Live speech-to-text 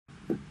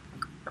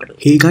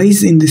Hey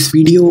guys, in this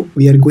video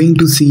we are going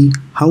to see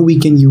how we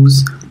can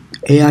use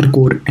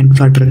ARCORE and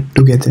Flutter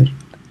together.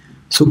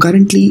 So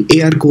currently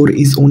ARCORE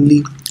is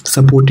only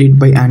supported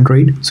by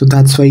Android, so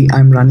that's why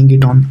I'm running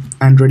it on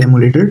Android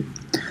emulator.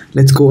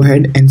 Let's go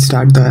ahead and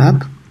start the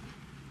app.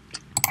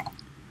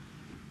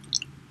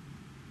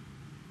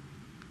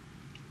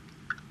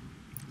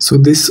 So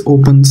this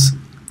opens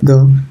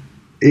the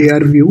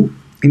AR view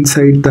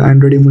inside the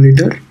Android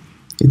emulator.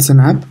 It's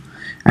an app,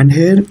 and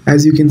here,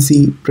 as you can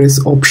see,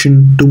 press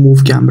option to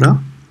move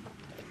camera.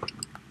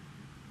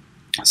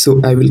 So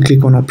I will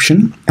click on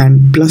option,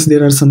 and plus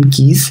there are some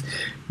keys,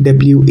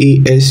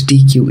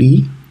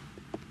 WASDQE.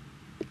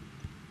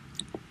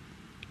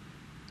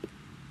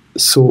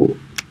 So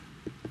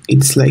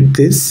it's like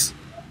this.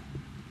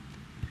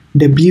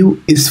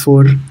 W is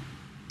for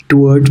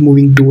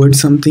moving towards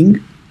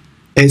something,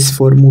 S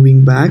for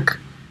moving back,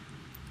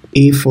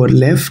 A for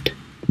left,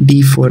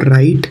 D for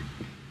right,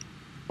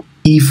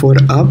 E for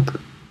up,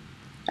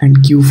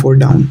 and Q for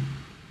down.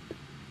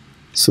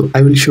 So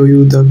I will show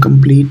you the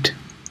complete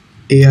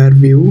AR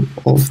view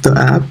of the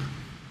app.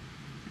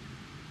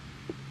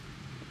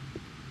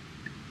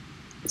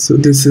 So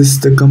this is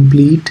the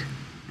complete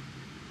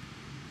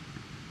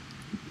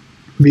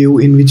view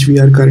in which we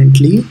are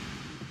currently.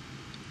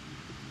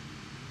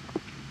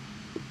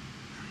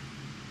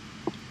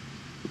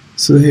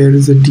 So here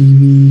is a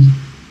TV,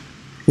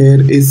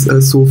 here is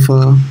a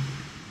sofa,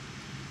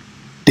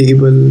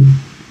 table,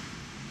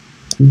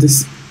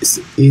 this is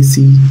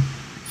AC,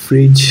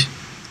 fridge.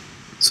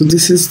 So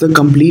this is the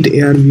complete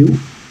AR view.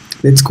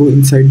 Let's go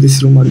inside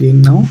this room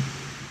again now.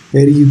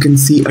 Here you can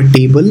see a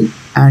table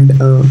and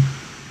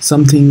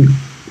something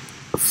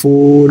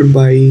 4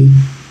 by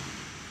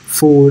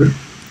 4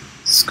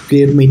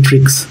 square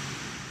matrix.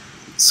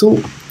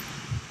 So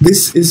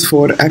this is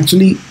for,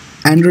 actually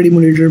Android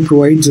emulator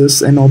provides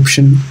us an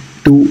option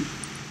to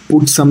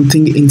put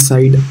something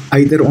inside,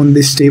 either on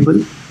this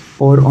table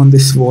or on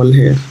this wall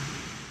here.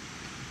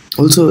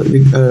 Also,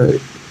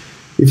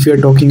 if you are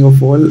talking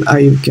of wall,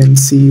 I can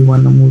see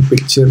one more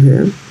picture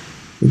here.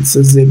 It's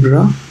a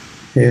zebra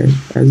here,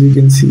 as you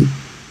can see.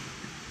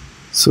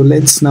 So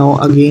let's now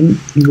again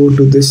go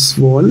to this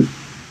wall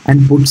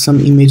and put some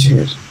image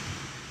here.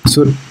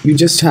 So you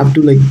just have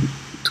to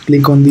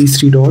click on these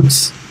 3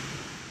 dots,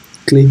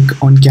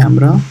 click on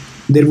camera.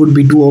 There would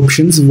be 2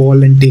 options,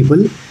 wall and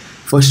table.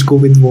 First go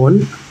with wall,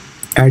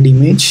 add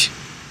image.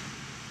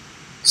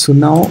 So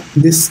now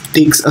this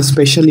takes a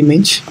special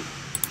image.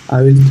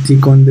 I will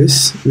click on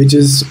this, which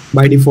is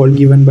by default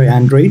given by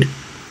Android.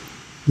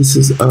 This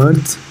is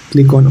earth.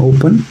 Click on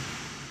open.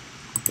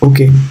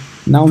 Okay,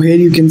 now here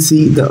you can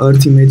see the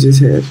earth images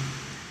here.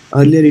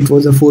 Earlier it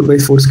was a 4 by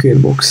 4 square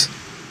box.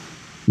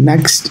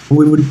 Next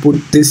we would put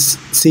this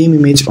same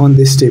image on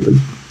this table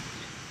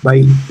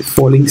by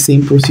following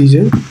same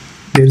procedure.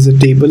 There's a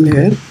table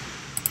here,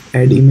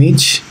 add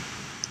image,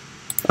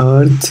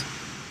 earth,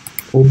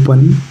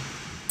 open,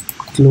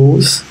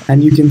 close,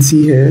 and you can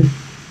see here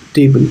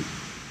table.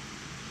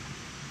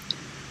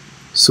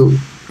 So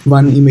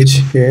one image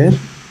here,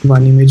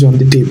 one image on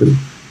the table.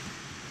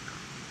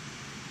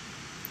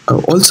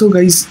 Also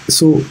guys,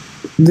 so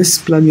this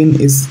plugin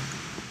is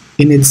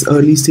in its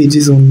early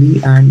stages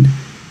only, and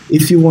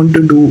if you want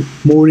to do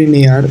more in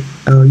AR,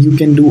 you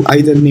can do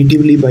either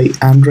natively by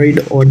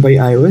Android or by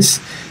iOS.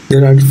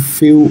 There are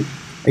few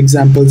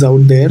examples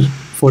out there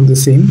for the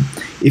same.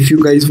 If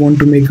you guys want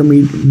to make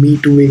me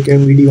to make a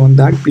video on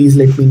that, please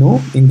let me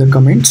know in the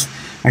comments.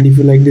 And if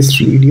you like this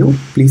video,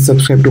 please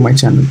subscribe to my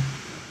channel.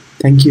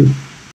 Thank you.